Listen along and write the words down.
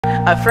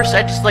First,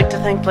 I'd just like to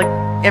thank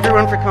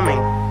everyone for coming.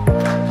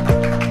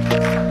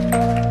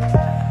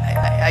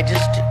 I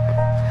just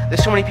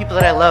there's so many people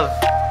that I love,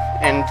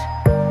 and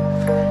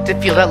to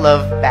feel that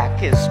love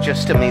back is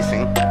just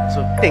amazing.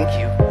 So thank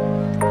you.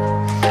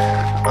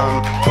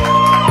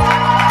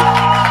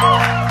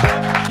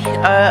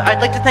 I'd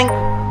like to thank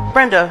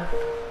Brenda.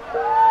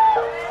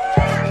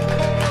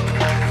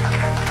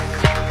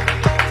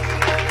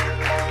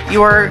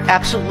 You are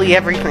absolutely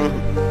everything.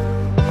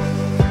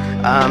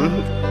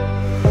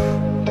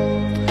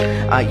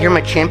 You're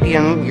my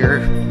champion. You're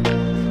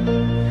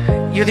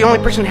the only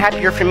person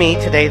happier for me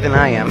today than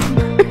I am.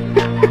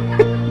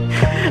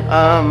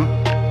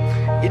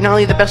 You're not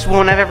only the best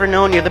woman I've ever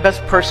known, you're the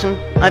best person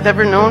I've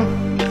ever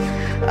known.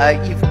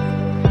 You've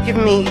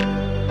given me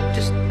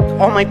just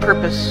all my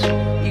purpose.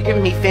 You've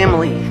given me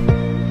family.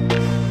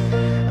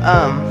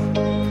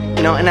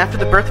 And after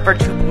the birth of our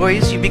 2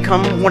 boys, you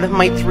become one of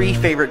my 3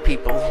 favorite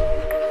people.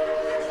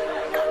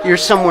 You're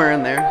somewhere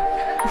in there.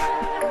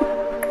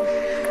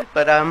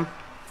 But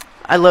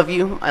I love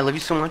you. I love you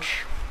so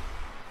much.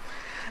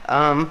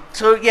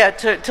 So yeah,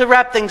 to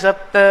wrap things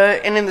up,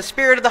 and in the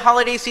spirit of the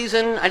holiday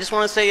season, I just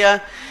want to say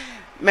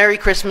Merry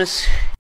Christmas